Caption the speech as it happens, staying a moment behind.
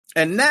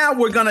And now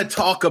we're going to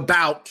talk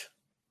about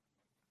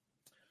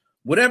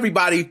what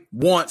everybody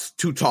wants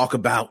to talk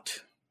about.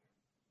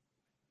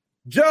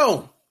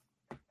 Joe,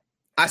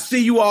 I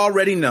see you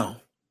already know.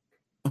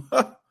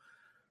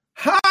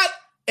 Hot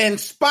and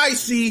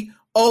spicy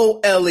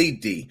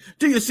OLED.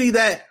 Do you see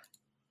that?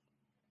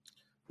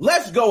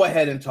 Let's go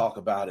ahead and talk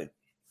about it.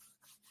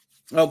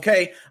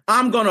 Okay,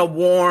 I'm going to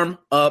warm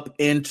up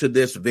into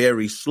this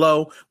very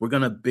slow. We're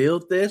going to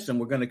build this and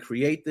we're going to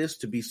create this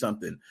to be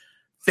something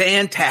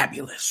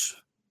fantabulous.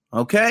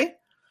 Okay?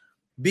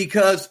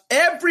 Because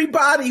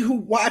everybody who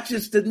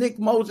watches the Nick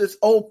Moses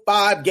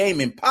 05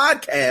 Gaming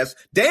podcast,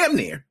 damn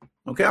near,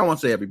 okay, I don't want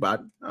to say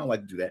everybody. I don't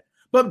like to do that.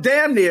 But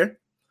damn near,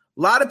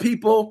 a lot of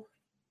people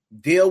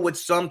deal with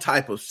some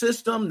type of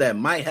system that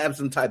might have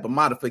some type of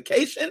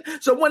modification.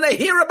 So when they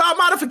hear about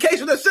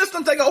modification of the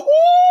systems, they go,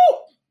 whoo,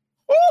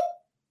 whoo.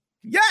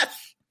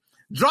 Yes.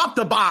 Drop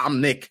the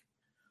bomb, Nick.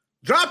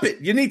 Drop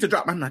it. You need to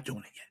drop. I'm not doing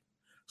it yet.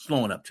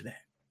 Slowing up to that.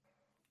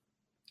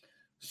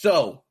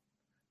 So,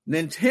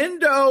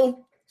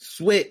 Nintendo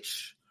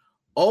Switch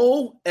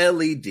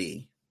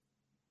OLED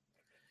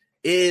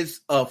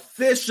is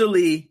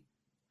officially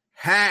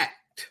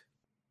hacked.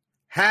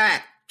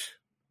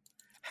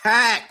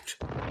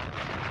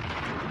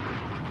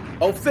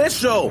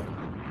 Official.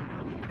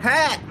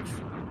 Hacked.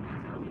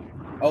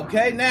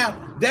 Okay,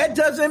 now, that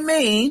doesn't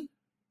mean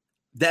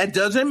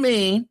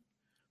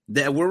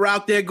that we're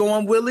out there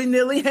going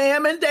willy-nilly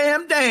ham and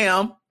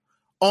damn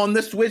on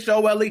the Switch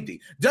OLED.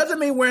 Doesn't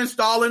mean we're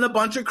installing a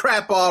bunch of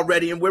crap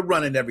already and we're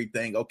running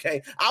everything,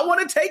 okay? I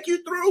want to take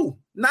you through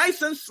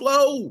nice and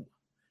slow.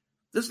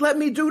 Just let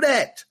me do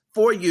that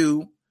for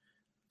you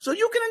so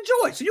you can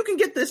enjoy, so you can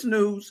get this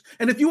news.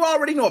 And if you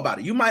already know about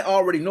it, you might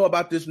already know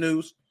about this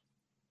news.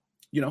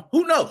 You know,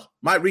 who knows?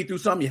 Might read through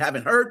something you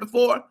haven't heard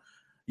before.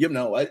 You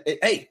know,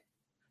 hey,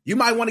 you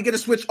might want to get a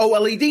Switch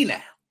OLED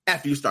now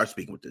after you start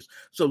speaking with this.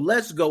 So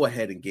let's go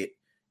ahead and get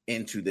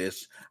into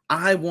this.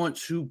 I want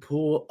to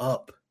pull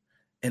up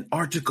an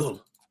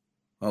article,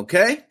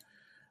 okay,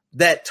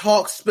 that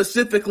talks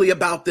specifically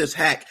about this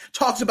hack,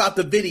 talks about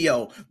the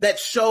video that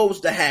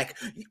shows the hack.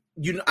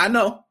 I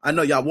know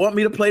y'all want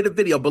me to play the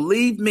video.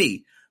 Believe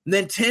me,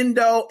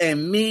 Nintendo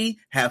and me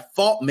have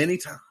fought many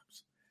times.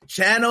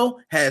 Channel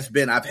has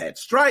been, I've had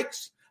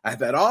strikes. I've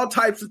had all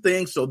types of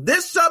things. So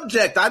this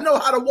subject, I know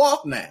how to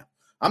walk now.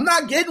 I'm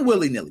not getting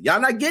willy-nilly. Y'all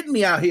not getting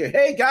me out here.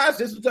 Hey guys,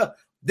 this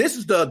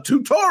is the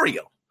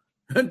tutorial.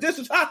 This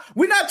is how,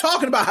 we're not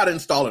talking about how to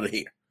install it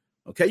here.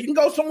 Okay, you can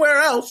go somewhere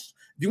else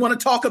if you want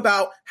to talk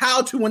about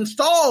how to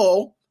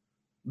install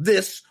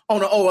this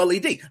on an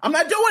OLED. I'm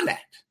not doing that.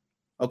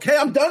 Okay,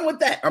 I'm done with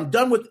that. I'm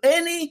done with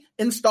any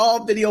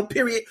install video,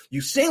 period.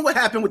 You've seen what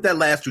happened with that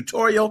last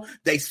tutorial.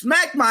 They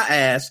smacked my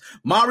ass.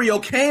 Mario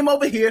came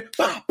over here,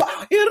 bah,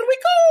 bah, here we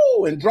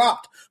go, and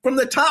dropped from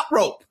the top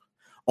rope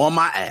on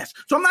my ass.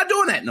 So I'm not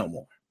doing that no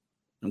more.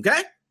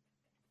 Okay?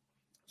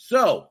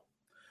 So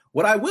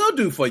what I will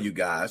do for you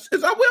guys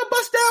is I will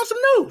bust down some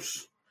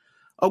news.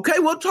 Okay,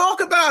 we'll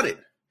talk about it.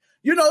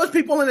 You know, there's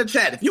people in the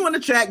chat. If you in the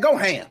chat, go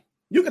ham.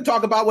 You can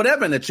talk about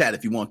whatever in the chat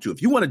if you want to.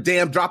 If you want to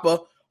damn drop a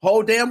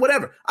whole damn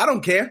whatever. I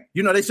don't care.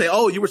 You know, they say,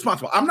 oh, you're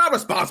responsible. I'm not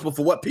responsible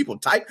for what people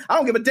type. I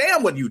don't give a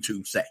damn what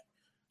YouTube say.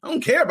 I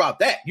don't care about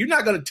that. You're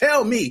not going to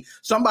tell me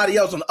somebody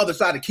else on the other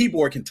side of the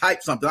keyboard can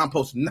type something I'm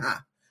posting. Nah,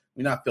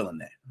 we're not feeling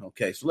that.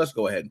 Okay, so let's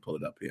go ahead and pull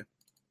it up here.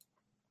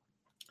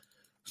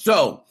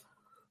 So,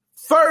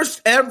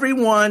 first,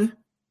 everyone,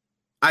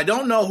 I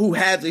don't know who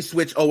has a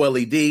Switch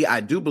OLED.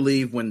 I do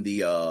believe when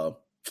the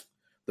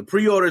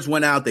pre-orders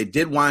went out, they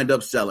did wind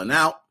up selling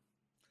out.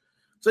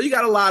 So you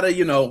got a lot of,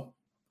 you know,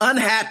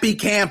 unhappy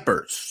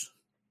campers,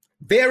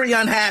 very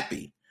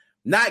unhappy,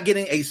 not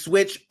getting a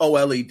Switch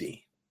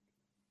OLED.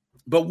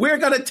 But we're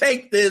going to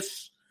take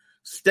this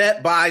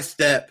step by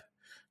step.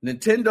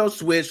 Nintendo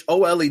Switch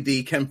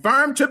OLED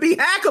confirmed to be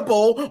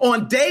hackable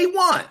on day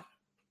one.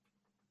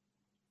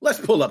 Let's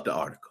pull up the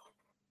article.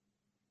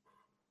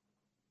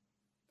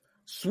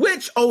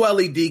 Switch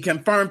OLED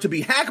confirmed to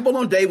be hackable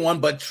on day one,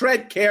 but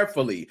tread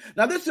carefully.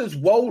 Now, this is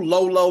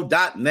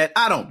wololo.net.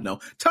 I don't know.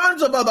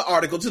 Tons of other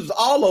articles. This is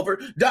all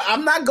over.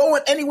 I'm not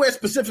going anywhere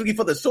specifically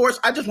for the source.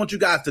 I just want you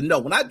guys to know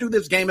when I do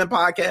this gaming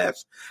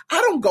podcast,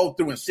 I don't go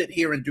through and sit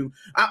here and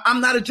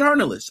I'm not a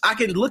journalist. I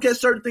can look at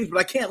certain things, but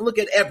I can't look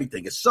at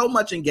everything. It's so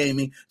much in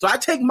gaming. So I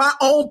take my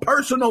own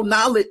personal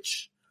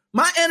knowledge,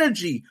 my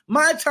energy,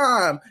 my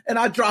time, and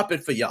I drop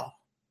it for y'all.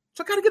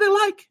 So I got to get a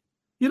like.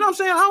 You know what I'm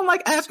saying? I don't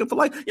like asking for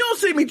like. You don't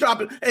see me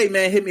dropping, hey,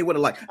 man, hit me with a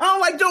like. I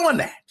don't like doing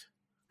that.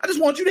 I just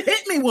want you to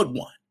hit me with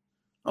one.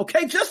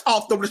 Okay? Just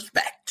off the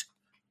respect.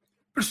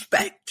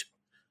 Respect.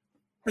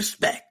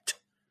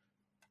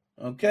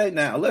 Okay,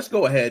 now let's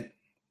go ahead.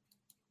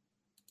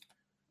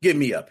 Get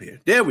me up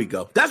here. There we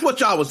go. That's what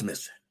y'all was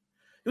missing.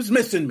 It was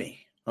missing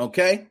me.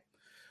 Okay?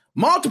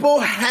 Multiple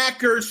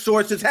hacker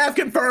sources have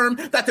confirmed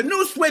that the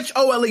new Switch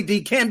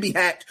OLED can be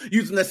hacked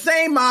using the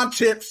same MOM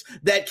chips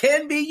that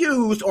can be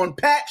used on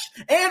patched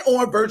and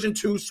or version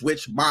 2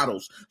 Switch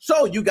models.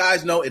 So you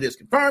guys know it is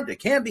confirmed. It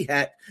can be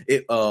hacked.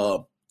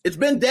 It's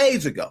been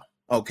days ago.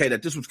 okay,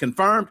 that this was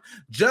confirmed.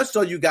 Just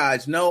so you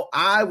guys know,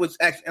 I was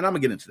actually, and I'm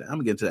going to get into that. I'm going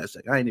to get into that in a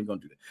second. I ain't even going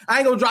to do that. I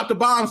ain't going to drop the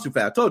bombs too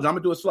fast. I told you, I'm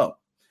going to do it slow.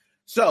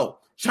 So,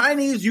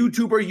 Chinese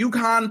YouTuber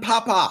Yukon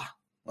Papa,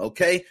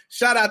 okay?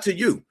 Shout out to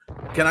you.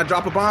 Can I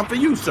drop a bomb for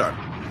you, sir?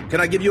 Can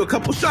I give you a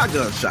couple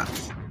shotgun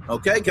shots?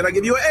 Okay? Can I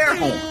give you an air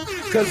horn?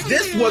 Because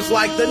this was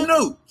like the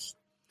news.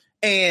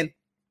 And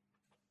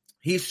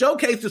he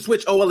showcased the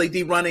Switch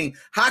OLED running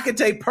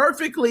Hekate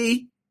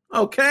perfectly,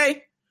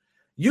 okay?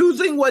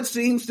 Using what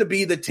seems to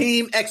be the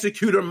Team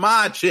Executor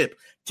mod chip.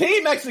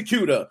 Team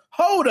Executor,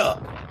 hold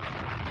up.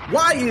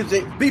 Why is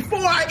it? Before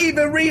I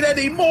even read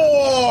any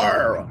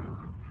more,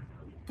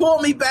 pull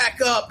me back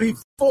up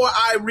before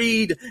I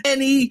read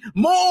any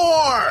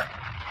more.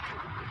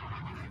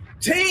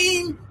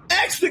 Team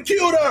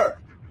Executor.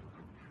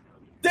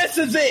 This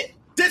is it.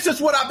 This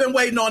is what I've been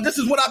waiting on. This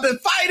is what I've been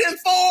fighting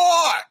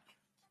for.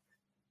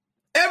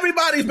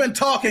 Everybody's been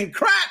talking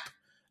crap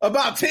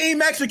about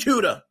Team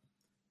Executor.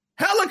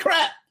 Hella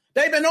crap.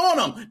 They've been on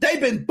them. They've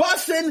been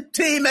busting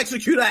Team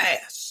Executor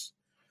ass.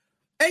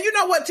 And you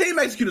know what? Team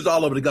Executor's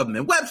all over the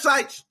government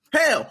websites.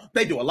 Hell,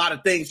 they do a lot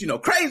of things,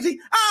 crazy.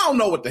 I don't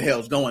know what the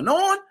hell's going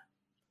on.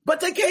 But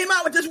they came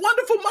out with this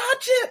wonderful mod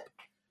chip.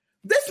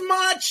 This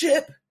mod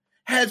chip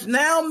has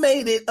now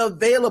made it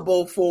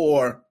available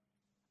for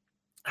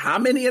how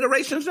many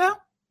iterations now?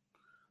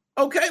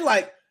 Okay,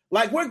 like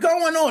we're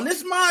going on.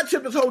 This mod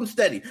chip is holding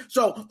steady.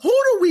 So who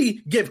do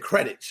we give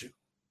credit to?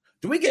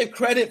 Do we give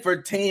credit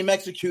for Team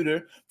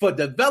Executor for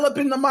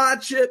developing the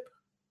mod chip?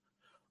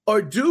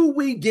 Or do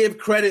we give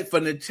credit for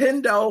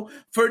Nintendo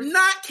for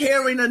not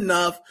caring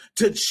enough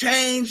to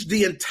change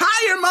the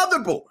entire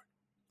motherboard?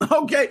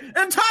 Okay,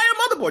 entire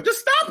motherboard. Just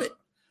stop it.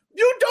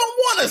 You don't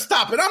want to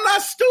stop it. I'm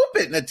not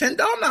stupid,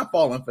 Nintendo. I'm not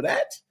falling for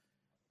that.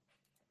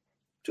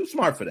 Too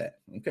smart for that.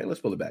 Okay,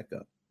 let's pull it back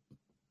up.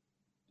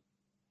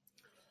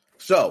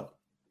 So,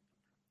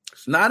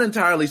 it's not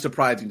entirely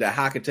surprising that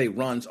Hekate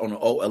runs on an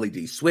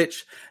OLED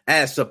Switch,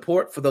 as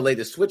support for the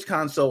latest Switch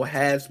console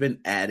has been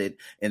added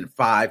in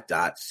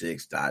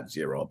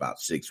 5.6.0 about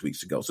 6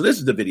 weeks ago. So this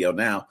is the video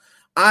now.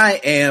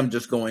 I am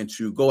just going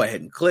to go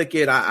ahead and click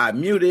it. I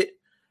mute it.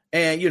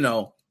 And,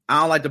 I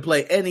don't like to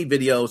play any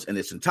videos in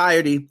its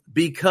entirety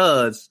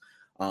because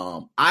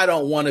I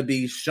don't want to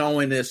be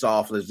showing this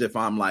off as if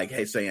I'm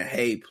saying,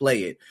 hey,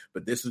 play it.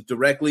 But this is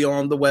directly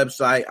on the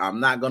website. I'm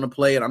not going to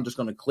play it. I'm just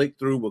going to click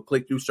through. We'll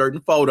click through certain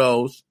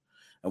photos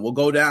and we'll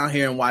go down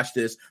here and watch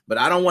this. But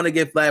I don't want to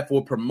get flagged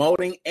for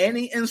promoting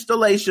any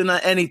installation or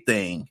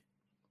anything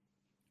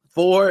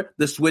for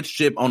the Switch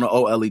chip on the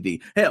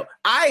OLED. Hell,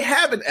 I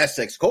have an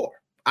SX Core.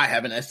 I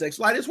have an SX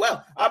Lite as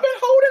well. I've been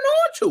holding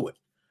on to it.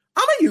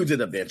 I'm going to use it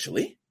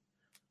eventually.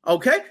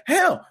 Okay?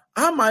 Hell,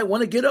 I might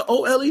want to get an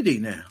OLED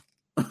now.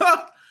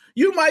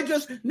 You might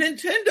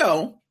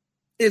Nintendo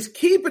is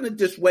keeping it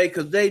this way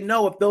because they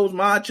know if those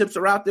mod chips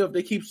are out there, if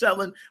they keep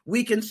selling,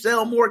 we can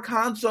sell more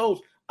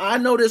consoles. I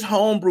know this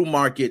homebrew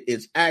market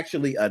is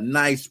actually a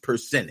nice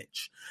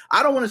percentage.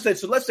 I don't want to say,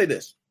 so let's say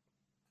this.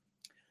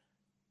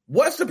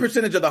 What's the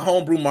percentage of the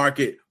homebrew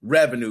market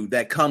revenue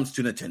that comes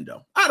to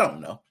Nintendo? I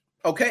don't know.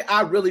 Okay,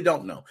 I really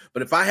don't know.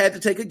 But if I had to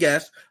take a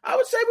guess, I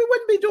would say we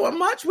wouldn't be doing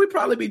much. We'd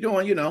probably be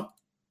doing,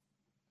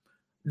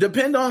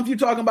 depend on if you're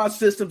talking about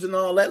systems and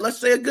all that, let's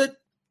say a good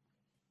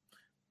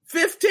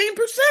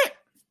 15%.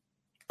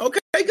 Okay,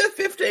 good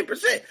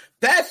 15%.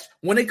 That's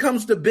when it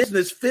comes to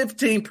business,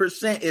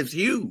 15% is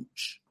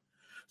huge.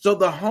 So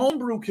the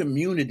homebrew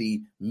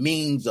community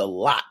means a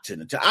lot to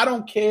Nintendo. I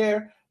don't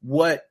care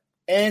what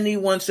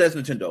anyone says,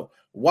 Nintendo.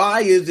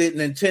 Why is it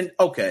Nintendo?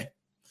 Okay.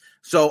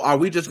 So are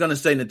we just going to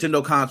say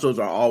Nintendo consoles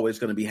are always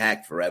going to be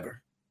hacked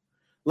forever?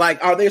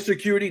 Are their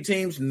security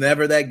teams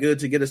never that good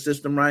to get a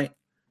system right?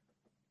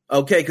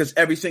 Okay, because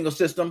every single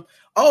system,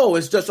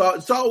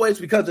 it's always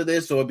because of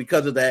this or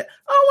because of that.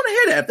 I don't want to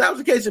hear that. If that was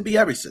the case, it'd be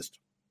every system.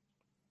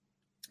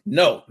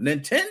 No,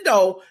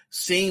 Nintendo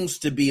seems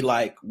to be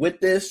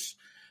with this,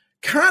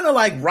 kind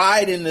of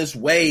riding this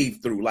wave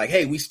through.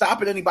 Hey, we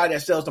stop at anybody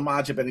that sells the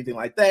mod chip, anything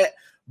like that.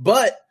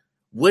 But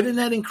wouldn't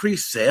that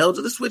increase sales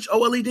of the Switch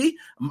OLED?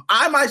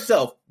 I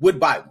myself would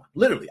buy one.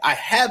 Literally, I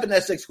have an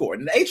SX Core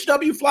and the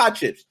HW Fly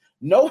chips.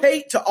 No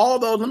hate to all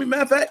those.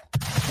 Matter of fact,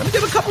 let me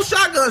give a couple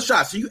shotgun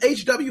shots to you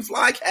HW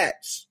Fly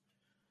cats.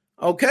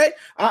 Okay?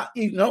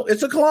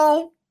 It's a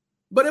clone,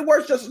 but it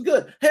works just as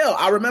good. Hell,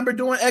 I remember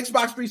doing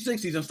Xbox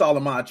 360s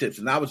installing mod chips,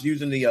 and I was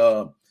using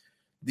the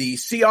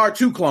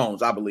CR2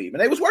 clones, I believe,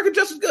 and they was working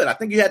just as good. I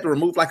think you had to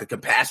remove a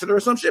capacitor or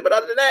some shit, but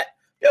other than that,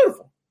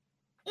 beautiful.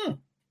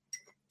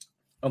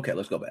 Okay,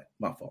 let's go back.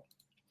 My fault.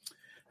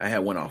 I had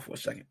one off for a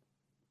second.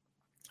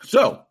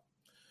 So,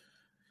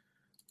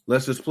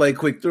 let's just play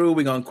quick through.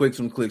 We're going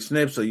to quick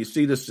snips. So you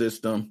see the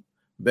system.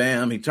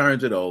 Bam, he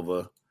turns it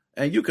over.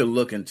 And you can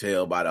look and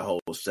tell by the whole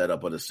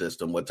setup of the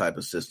system what type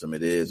of system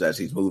it is as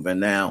he's moving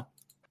now.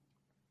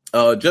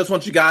 Just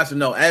want you guys to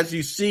know, as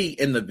you see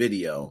in the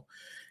video,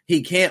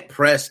 he can't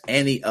press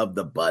any of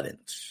the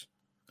buttons.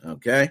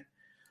 Okay?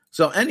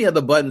 So any of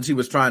the buttons he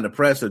was trying to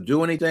press or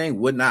do anything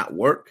would not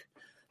work.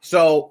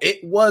 So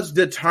it was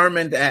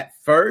determined at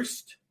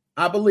first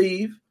I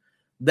believe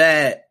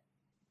that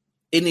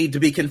it needs to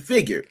be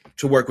configured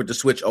to work with the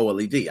Switch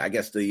OLED. I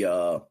guess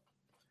the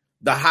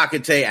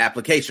Hokate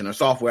application or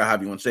software,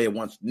 however you want to say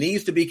it,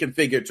 needs to be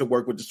configured to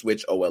work with the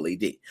Switch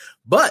OLED.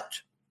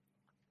 But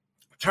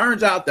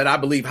turns out that I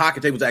believe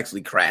Hokate was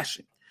actually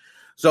crashing.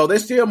 So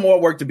there's still more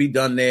work to be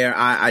done there.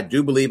 I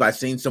do believe I've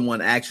seen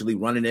someone actually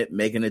running it,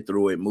 making it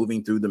through it,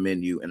 moving through the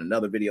menu in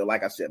another video.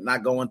 Like I said, I'm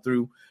not going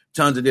through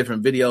tons of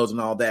different videos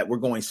and all that. We're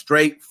going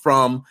straight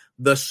from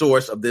the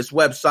source of this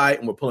website,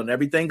 and we're pulling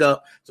everything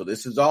up. So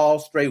this is all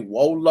straight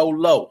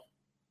low.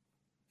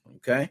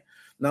 Okay.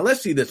 Now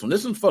let's see this one.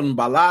 This one's from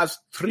Balazs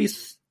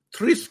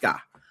Triska.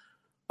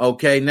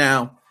 Okay.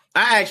 Now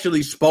I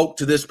actually spoke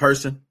to this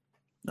person.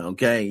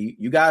 Okay.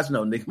 You guys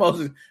know Nick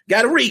Moses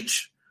got a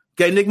reach.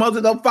 Okay. Nick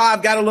Moses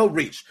 05 got a little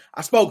reach.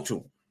 I spoke to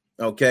him.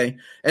 Okay.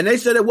 And they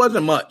said it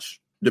wasn't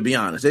much, to be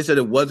honest. They said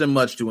it wasn't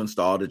much to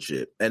install the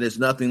chip, and it's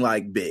nothing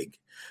like big.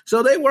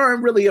 So they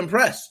weren't really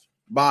impressed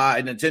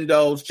by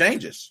Nintendo's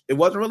changes. It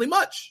wasn't really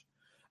much.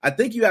 I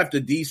think you have to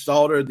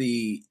desolder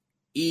the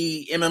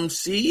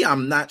eMMC.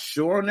 I'm not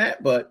sure on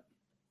that, but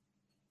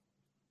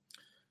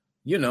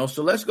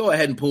so let's go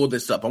ahead and pull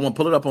this up. I want to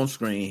pull it up on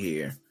screen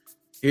here.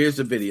 Here's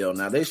the video.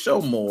 Now they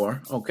show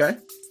more. Okay.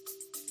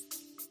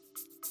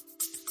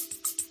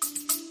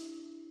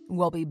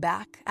 We'll be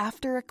back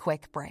after a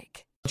quick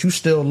break. You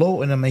still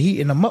loading them and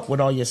heating them up with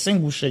all your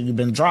single shit you've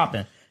been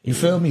dropping. You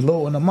feel me?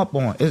 Loading them up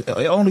on. It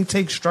only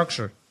takes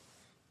structure.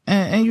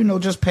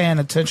 And just paying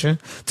attention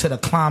to the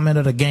climate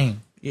of the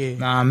game. Yeah. Know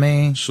what I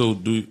mean? So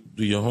do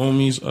your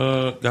homies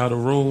got a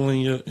role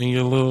in your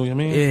little,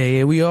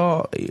 Yeah, we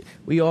all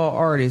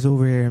artists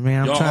over here,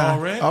 man. Y'all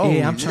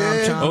already? I'm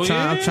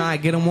trying to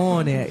get them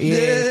on there.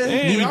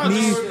 Yeah.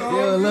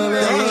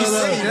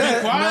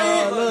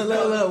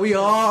 Look, we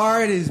all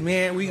artists,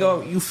 man.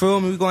 You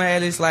feel me? We gonna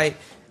have this like,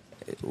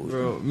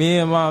 bro, me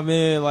and my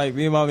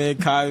man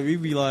Kai, we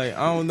be like,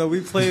 I don't know, we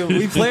play with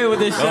this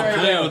shit right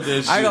now. I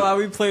ain't gonna lie,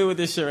 we play with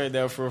this shit right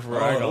now for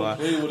I ain't gonna lie.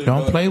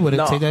 Don't play with it.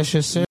 No. Take that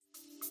shit serious.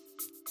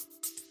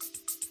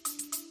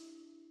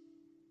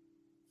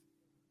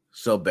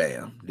 So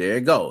bam, there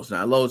it goes.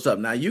 Now it loads up.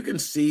 Now you can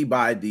see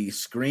by the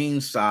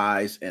screen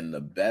size and the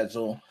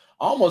bezel.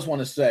 I almost want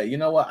to say, you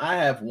know what? I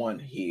have one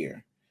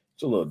here.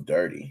 It's a little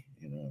dirty,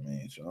 you know what I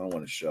mean? So I don't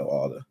want to show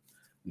all the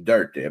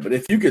dirt there. But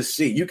if you can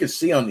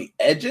see on the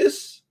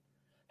edges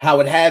how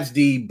it has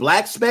the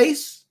black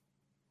space.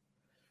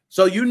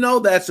 So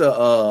that's a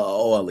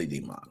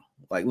OLED model.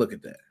 Like, look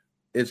at that.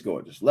 It's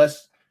gorgeous.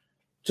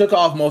 Took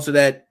off most of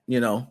that,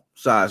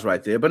 size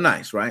right there, but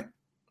nice, right?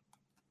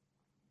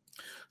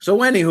 So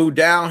anywho,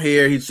 down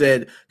here,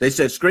 they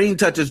said screen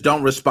touches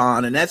don't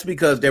respond, and that's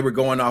because they were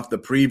going off the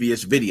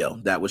previous video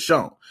that was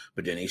shown.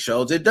 But then he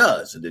shows it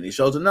does, and then he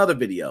shows another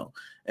video,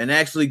 and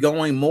actually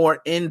going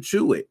more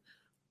into it.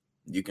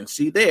 You can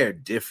see there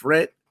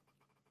different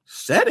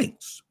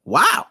settings.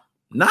 Wow,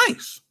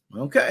 nice.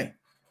 Okay.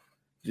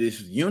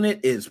 This unit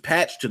is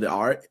patched to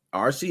the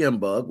RCM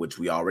bug, which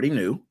we already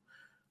knew.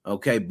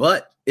 Okay,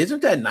 but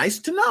isn't that nice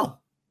to know?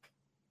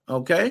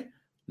 Okay.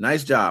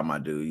 Nice job, my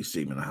dude. You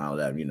see me, I hollered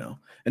at him,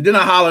 And then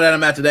I hollered at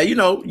him after that.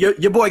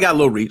 Your boy got a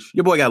little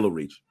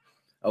reach.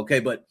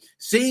 Okay, but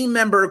scene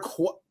member,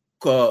 Cal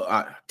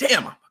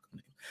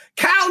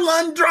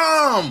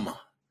Lundrum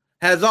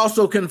has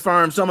also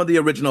confirmed some of the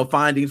original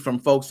findings from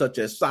folks such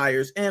as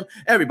Sires. And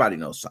everybody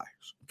knows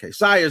Sires. Okay,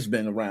 Sires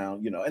been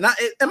around, And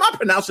am I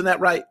pronouncing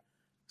that right?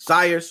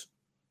 Sires?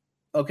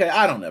 Okay,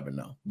 I don't ever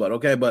know. But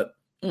okay,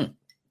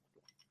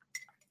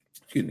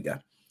 excuse me, guy.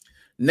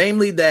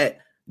 Namely that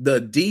the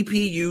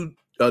DP2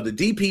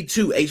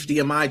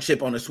 HDMI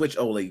chip on the Switch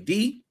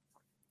OLED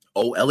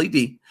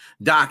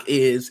dock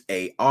is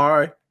a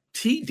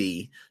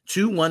RTD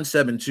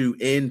 2172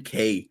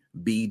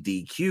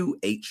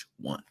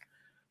 NKBDQH1.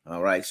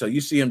 All right, so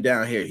you see him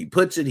down here. He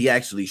puts it. He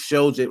actually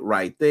shows it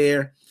right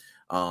there.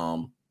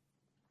 And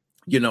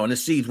it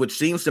sees, which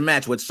seems to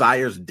match what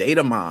Sire's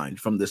data mined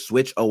from the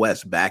Switch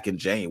OS back in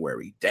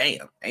January.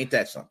 Damn, ain't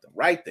that something?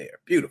 Right there,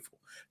 beautiful.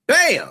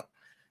 Bam.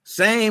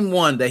 Same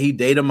one that he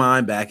data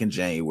mined back in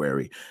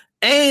January.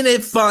 Ain't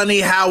it funny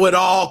how it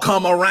all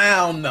come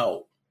around,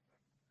 though?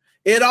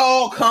 It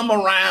all come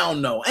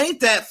around, though. Ain't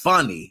that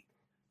funny?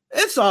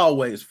 It's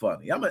always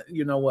funny.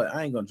 You know what?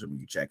 I ain't going to dribble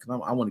you chat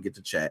because I want to get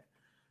to chat.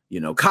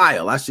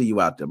 Kyle, I see you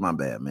out there. My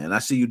bad, man. I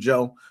see you,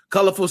 Joe.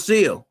 Colorful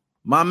Seal,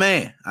 my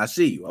man. I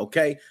see you,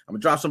 okay? I'm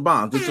going to drop some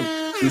bombs,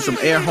 do some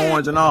air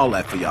horns and all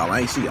that for y'all.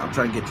 I ain't see y'all. I'm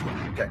trying to get to you,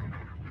 okay?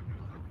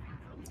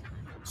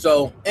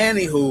 So,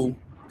 anywho,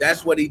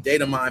 that's what he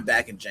data mined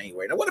back in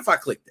January. Now, what if I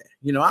click that?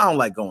 I don't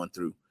like going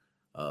through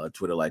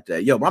Twitter like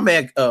that. Yo, my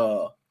man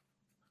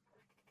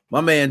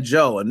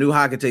Joe, a new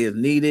Hokate is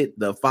needed.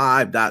 The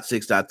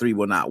 5.6.3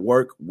 will not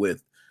work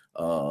with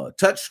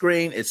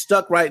touchscreen. It's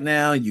stuck right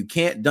now. You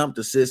can't dump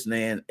the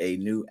SysNAND a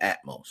new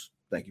Atmos.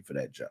 Thank you for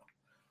that, Joe.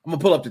 I'm going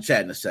to pull up the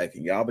chat in a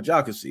second, y'all, but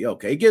y'all can see.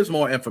 Okay, it gives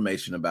more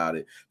information about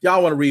it. If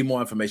y'all want to read more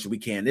information, we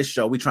can. This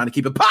show, we trying to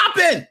keep it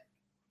popping.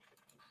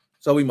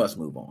 So we must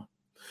move on.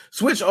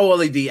 Switch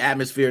OLED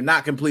atmosphere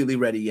not completely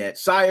ready yet.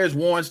 Sires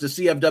warns the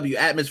CFW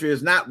atmosphere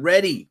is not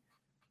ready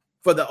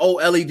for the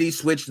OLED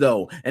switch,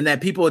 though, and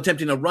that people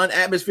attempting to run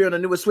atmosphere on the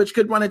newest switch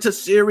could run into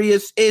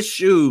serious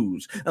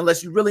issues.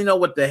 Unless you really know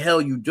what the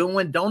hell you're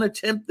doing, don't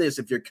attempt this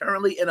if you're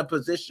currently in a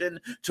position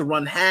to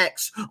run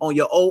hacks on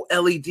your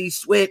OLED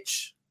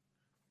switch.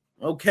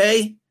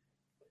 Okay?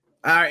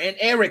 All right, and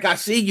Eric, I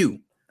see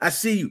you.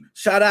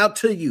 Shout out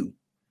to you.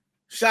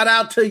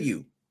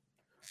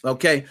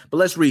 Okay, but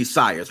let's read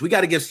Sires. We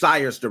got to give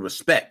Sires the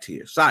respect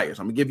here. Sires,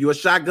 I'm going to give you a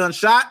shotgun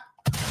shot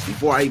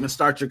before I even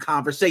start your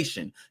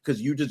conversation,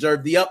 because you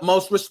deserve the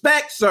utmost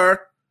respect, sir.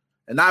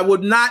 And I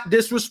would not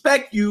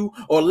disrespect you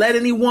or let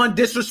anyone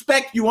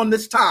disrespect you on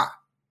this time.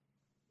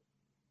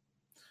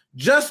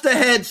 Just a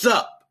heads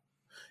up.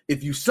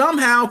 If you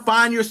somehow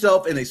find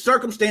yourself in a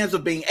circumstance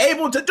of being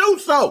able to do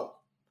so,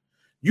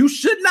 you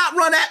should not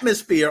run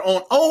atmosphere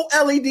on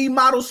OLED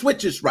model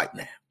switches right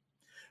now.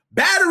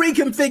 Battery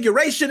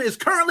configuration is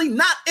currently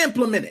not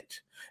implemented,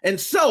 and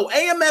so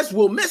AMS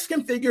will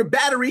misconfigure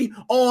battery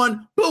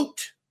on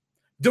boot.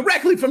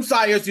 Directly from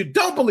Sires. You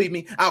don't believe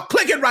me? I'll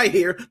click it right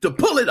here to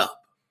pull it up.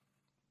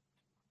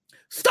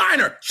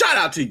 Steiner, shout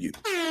out to you.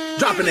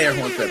 Dropping the air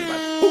horn for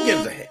everybody. Who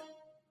gives a hell?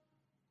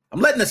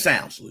 I'm letting the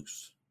sounds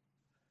loose.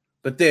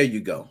 But there you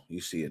go. You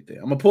see it there.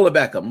 I'm going to pull it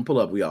back up.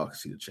 We all can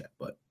see the chat.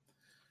 But,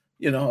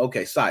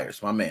 okay,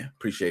 Sires, my man.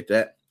 Appreciate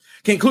that.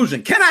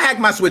 Conclusion, can I hack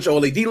my Switch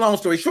OLED? Long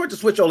story short, the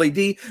Switch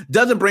OLED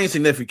doesn't bring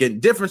significant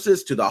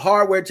differences to the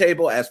hardware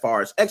table as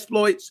far as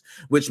exploits,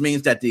 which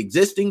means that the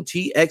existing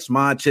TX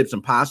mod chips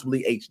and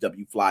possibly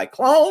HW Fly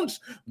clones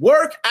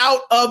work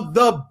out of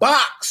the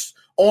box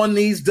on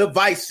these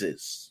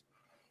devices.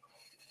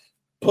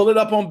 Pull it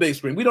up on big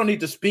screen. We don't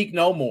need to speak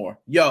no more.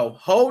 Yo,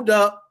 hold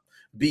up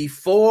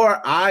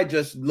before I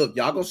just look.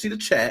 Y'all gonna see the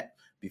chat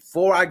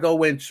before I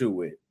go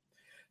into it.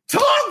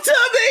 Talk to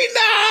me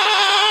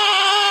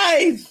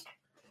nice.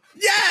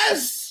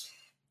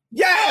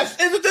 Yes.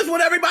 Isn't this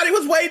what everybody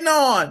was waiting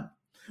on?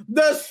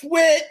 The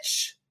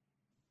Switch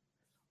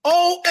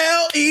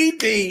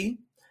OLED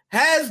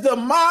has the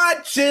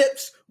mod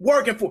chips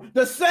working for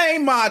the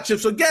same mod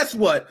chips. So guess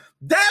what?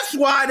 That's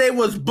why they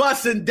was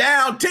busting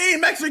down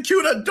Team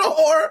Executor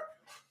door.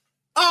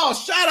 Oh,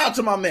 shout out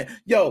to my man.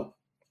 Yo,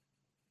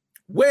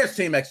 where's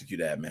Team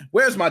Executor at, man?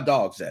 Where's my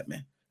dogs at,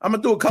 man? I'm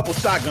going to do a couple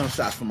shotgun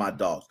shots for my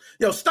dogs.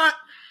 Yo,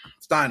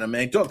 Steiner,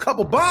 man, do a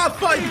couple bombs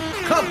for you.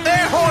 Couple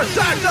air horn,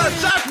 shotgun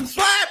shots, and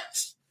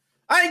slaps.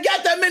 I ain't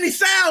got that many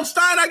sounds,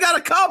 Stein. I got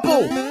a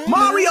couple.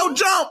 Mario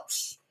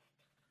jumps.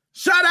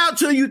 Shout out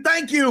to you.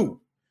 Thank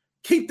you.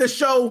 Keep the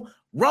show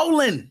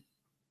rolling.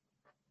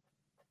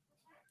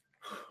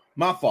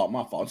 My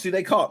fault. See,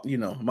 they call,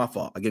 my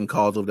fault. I get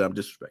calls over there. I'm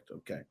disrespectful,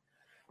 okay?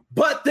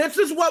 But this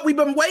is what we've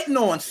been waiting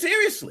on.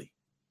 Seriously.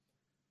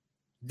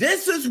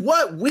 This is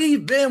what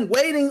we've been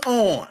waiting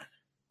on.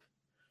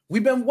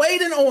 We've been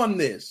waiting on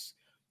this.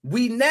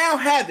 We now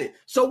have it.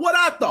 So what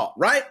I thought,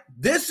 right?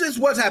 This is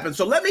what's happened.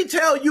 So let me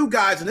tell you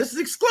guys, and this is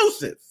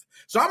exclusive.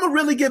 So I'm going to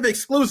really give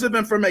exclusive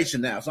information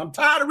now. So I'm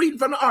tired of reading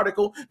from the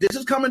article. This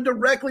is coming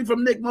directly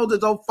from Nick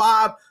Moses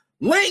 05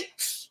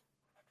 links.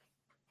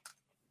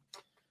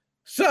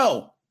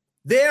 So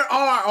there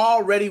are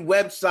already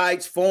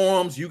websites,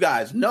 forums you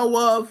guys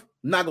know of.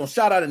 I'm not going to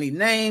shout out any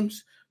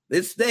names.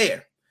 It's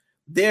there.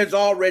 There's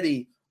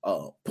already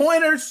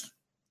pointers.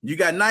 You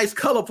got nice,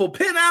 colorful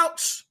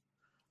pinouts.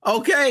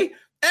 Okay.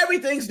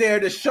 Everything's there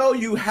to show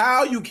you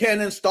how you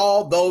can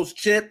install those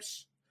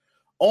chips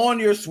on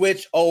your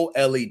Switch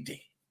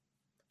OLED.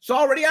 It's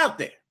already out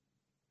there.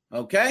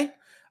 Okay.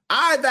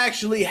 I've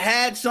actually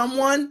had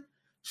someone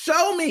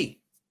show me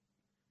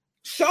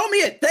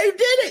it. They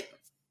did it.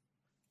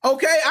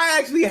 Okay. I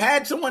actually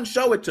had someone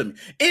show it to me.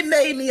 It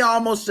made me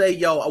almost say,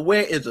 yo,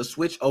 where is a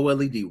Switch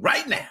OLED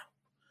right now?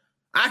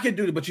 I could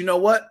do it, but you know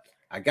what?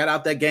 I got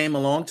out that game a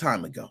long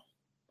time ago.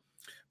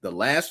 The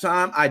last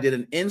time I did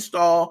an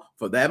install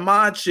for that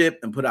mod chip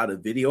and put out a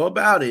video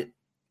about it,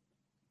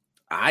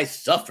 I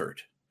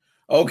suffered.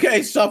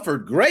 Okay,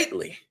 suffered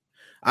greatly.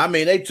 I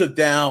mean, they took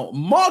down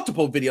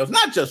multiple videos,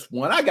 not just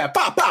one. I got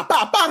pop, pop,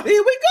 pop, pop.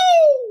 Here we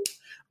go.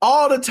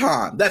 All the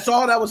time. That's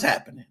all that was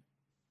happening.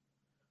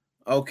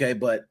 Okay,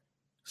 but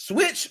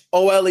Switch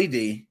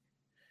OLED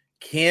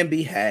can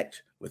be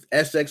hacked with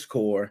SX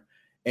Core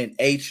and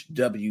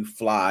HW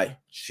Fly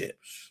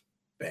chips.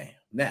 Bam.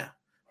 Now,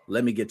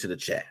 let me get to the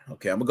chat.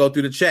 Okay, I'm going to go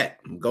through the chat.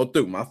 I'm going to go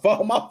through. My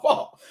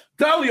fault.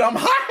 Tell you, I'm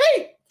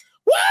high.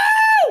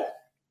 Woo!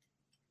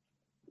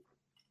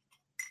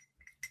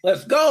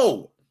 Let's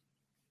go.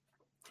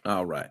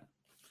 All right.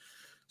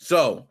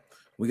 So,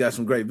 we got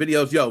some great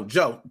videos. Yo,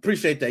 Joe,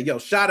 appreciate that. Yo,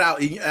 shout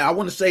out. I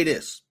want to say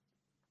this.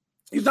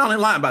 He's not in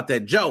line about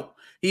that. Joe,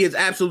 he is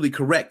absolutely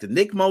correct. The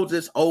Nick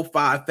Moses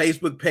 05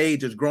 Facebook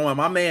page is growing.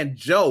 My man,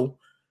 Joe,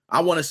 I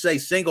want to say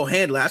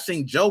single-handedly, I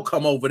seen Joe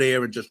come over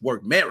there and just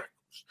work miracles.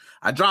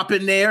 I drop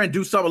in there and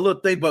do some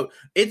little thing, but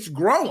it's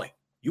growing.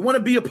 You want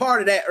to be a part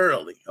of that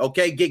early,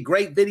 okay? Get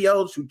great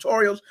videos,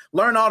 tutorials,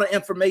 learn all the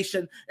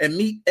information, and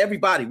meet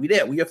everybody. We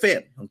there. We a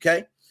family,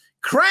 okay?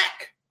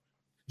 Crack.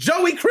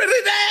 Joey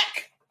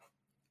Kritidak.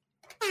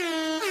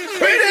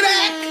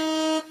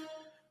 Critidac.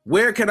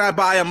 Where can I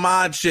buy a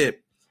mod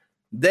chip?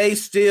 They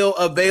still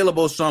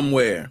available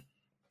somewhere.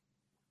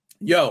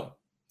 Yo.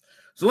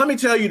 So let me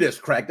tell you this,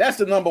 Crack. That's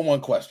the number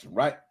one question,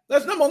 right?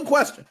 That's the number one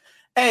question.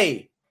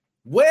 Hey,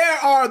 where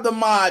are the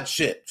mod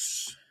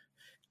chips?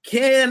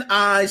 Can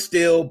I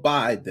still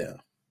buy them?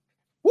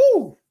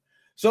 Woo!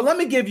 So let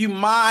me give you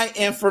my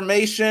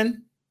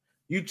information.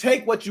 You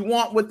take what you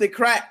want with it,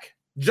 Crack.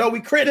 Joey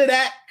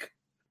Critidac.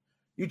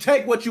 You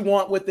take what you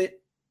want with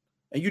it,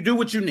 and you do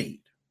what you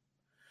need.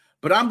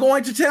 But I'm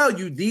going to tell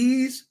you,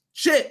 these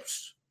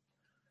chips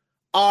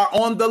are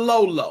on the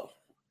low.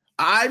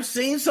 I've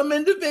seen some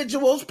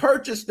individuals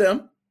purchase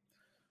them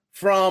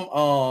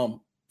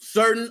from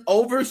certain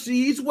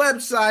overseas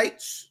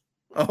websites.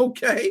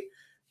 Okay.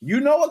 You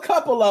know a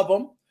couple of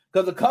them,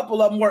 because a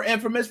couple of them were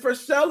infamous for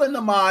selling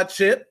the mod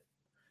chip.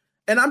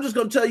 And I'm just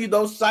going to tell you,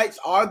 those sites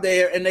are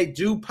there, and they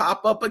do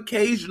pop up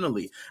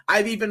occasionally.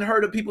 I've even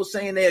heard of people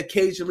saying they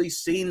occasionally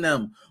seen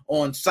them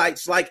on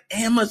sites like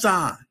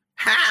Amazon.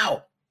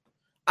 How?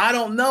 I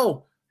don't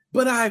know,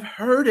 but I've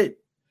heard it.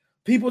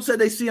 People said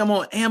they see them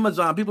on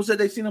Amazon. People said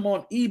they see them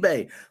on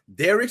eBay.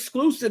 They're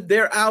exclusive.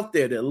 They're out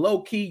there. They're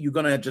low key. You're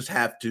going to just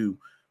have to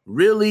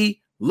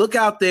really look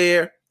out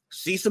there,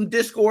 see some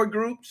Discord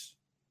groups.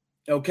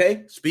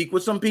 Okay. Speak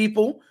with some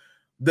people.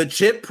 The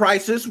chip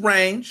prices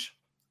range.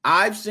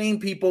 I've seen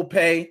people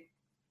pay.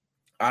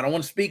 I don't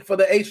want to speak for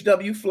the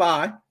HW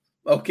Fly.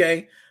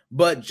 Okay.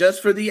 But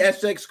just for the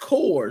SX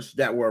cores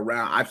that were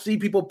around, I've seen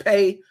people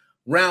pay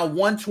around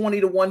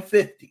 $120 to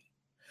 $150.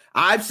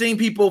 I've seen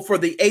people for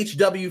the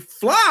HW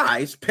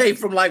Flies pay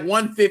from like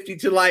 $150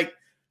 to like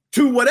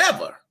 $2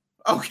 whatever.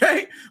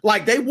 Okay.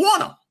 Like they want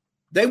them.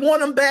 They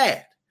want them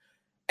bad.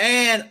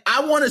 And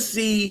I want to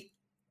see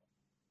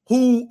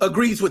who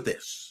agrees with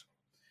this.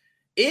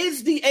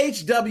 Is the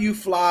HW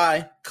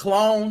Fly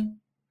clone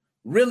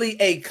really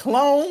a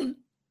clone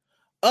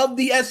of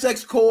the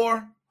SX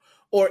core?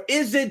 Or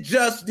is it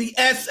just the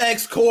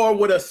SX core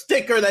with a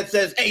sticker that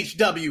says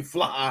HW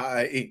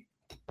Fly?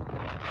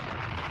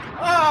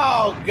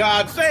 Oh,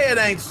 God, say it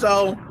ain't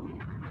so.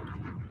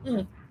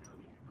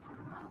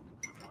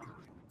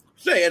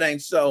 Say it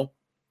ain't so.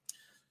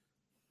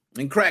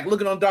 And Crack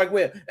looking on dark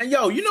web. And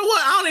yo, you know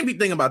what? I don't even be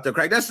thinking about that,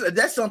 Crack.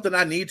 That's something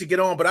I need to get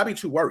on, but I be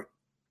too worried.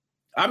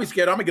 I be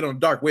scared I'm gonna get on the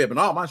dark web and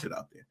all my shit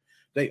out there.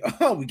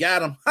 We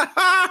got him.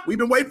 We've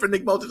been waiting for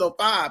Nick Moses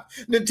 05.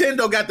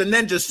 Nintendo got the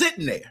Ninja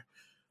sitting there,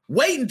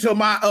 waiting till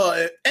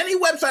my any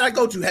website I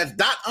go to has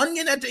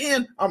 .onion at the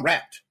end. I'm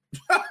wrapped.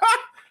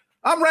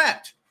 I'm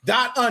wrapped.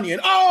 .onion.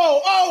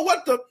 Oh,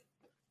 what the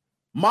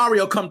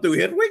Mario come through.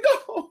 Here we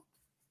go.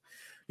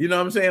 You know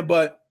what I'm saying?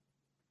 But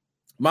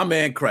my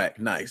man Crack.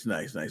 Nice.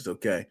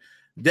 Okay.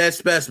 Dead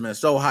Specimen.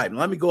 So hyped.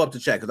 Let me go up to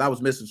chat because I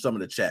was missing some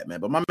of the chat, man.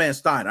 But my man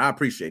Steiner, I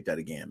appreciate that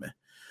again, man.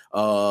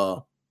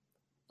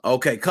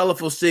 Okay.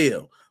 Colorful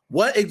Seal.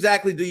 What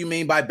exactly do you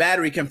mean by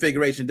battery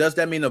configuration? Does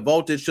that mean the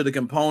voltage to the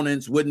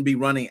components wouldn't be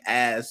running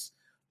as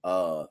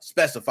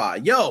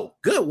specified? Yo,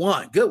 good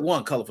one,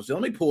 Colorful Seal.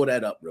 Let me pull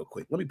that up real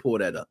quick.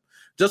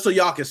 Just so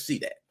y'all can see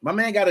that. My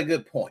man got a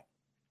good point.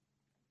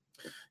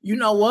 You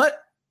know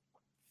what?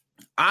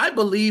 I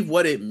believe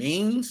what it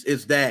means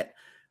is that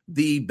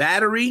the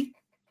battery,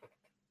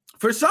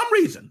 for some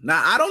reason,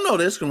 now I don't know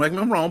this, correct me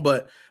if I'm wrong,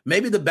 but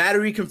maybe the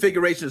battery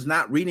configuration is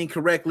not reading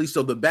correctly,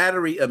 so the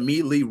battery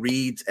immediately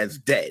reads as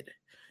dead,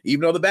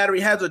 even though the battery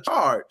has a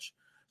charge.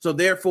 So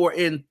therefore,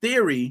 in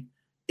theory,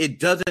 it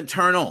doesn't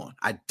turn on.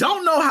 I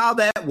don't know how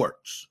that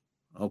works,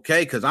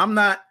 okay? Because I'm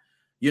not,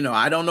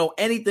 I don't know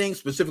anything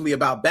specifically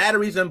about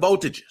batteries and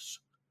voltages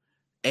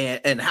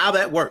and how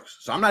that works.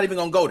 So I'm not even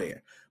going to go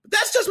there. But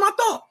that's just my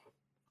thought.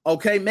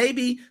 Okay,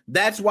 maybe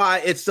that's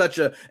why it's such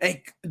a,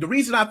 and the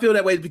reason I feel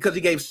that way is because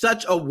he gave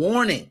such a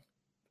warning.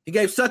 He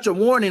gave such a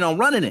warning on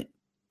running it.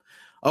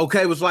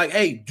 Okay, it was like,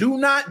 hey, do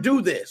not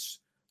do this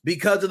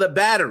because of the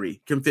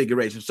battery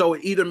configuration. So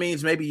it either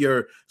means maybe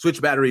your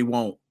switch battery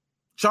won't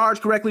charge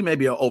correctly,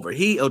 maybe it'll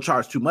overheat, it'll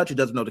charge too much, it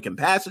doesn't know the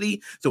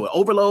capacity, so it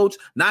overloads.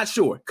 Not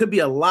sure. Could be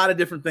a lot of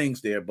different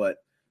things there, but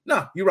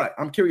no, you're right.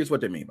 I'm curious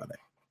what they mean by that.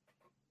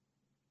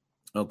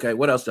 Okay,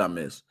 what else did I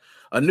miss?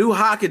 A new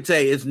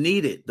Hokate is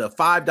needed. The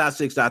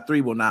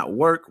 5.6.3 will not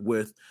work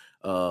with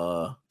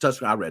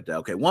touchscreen. I read that.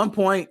 Okay,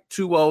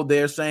 1.20,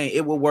 they're saying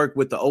it will work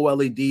with the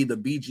OLED. The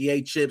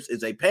BGA chips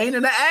is a pain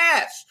in the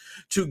ass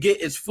to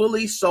get. It's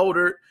fully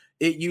soldered.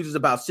 It uses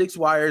about 6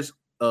 wires.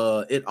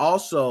 It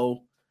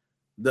also,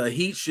 the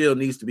heat shield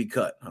needs to be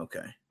cut.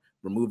 Okay,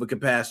 remove a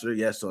capacitor.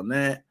 Yes on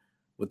that.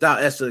 Without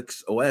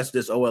SX OS,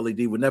 this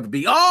OLED would never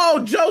be.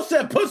 Oh, Joe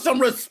said put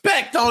some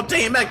respect on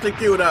Team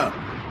Executor.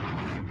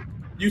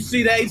 You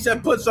see that? He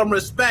said put some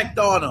respect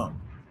on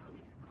him.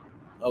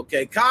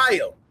 Okay,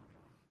 Kyle.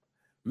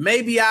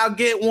 Maybe I'll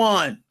get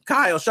one.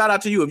 Kyle, shout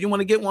out to you. If you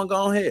want to get one,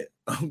 go ahead.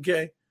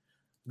 Okay.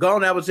 Go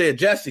on, that was it.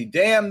 Jesse,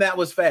 damn, that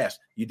was fast.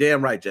 You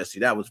damn right,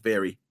 Jesse. That was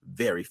very,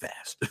 very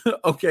fast.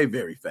 Okay,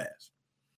 very fast.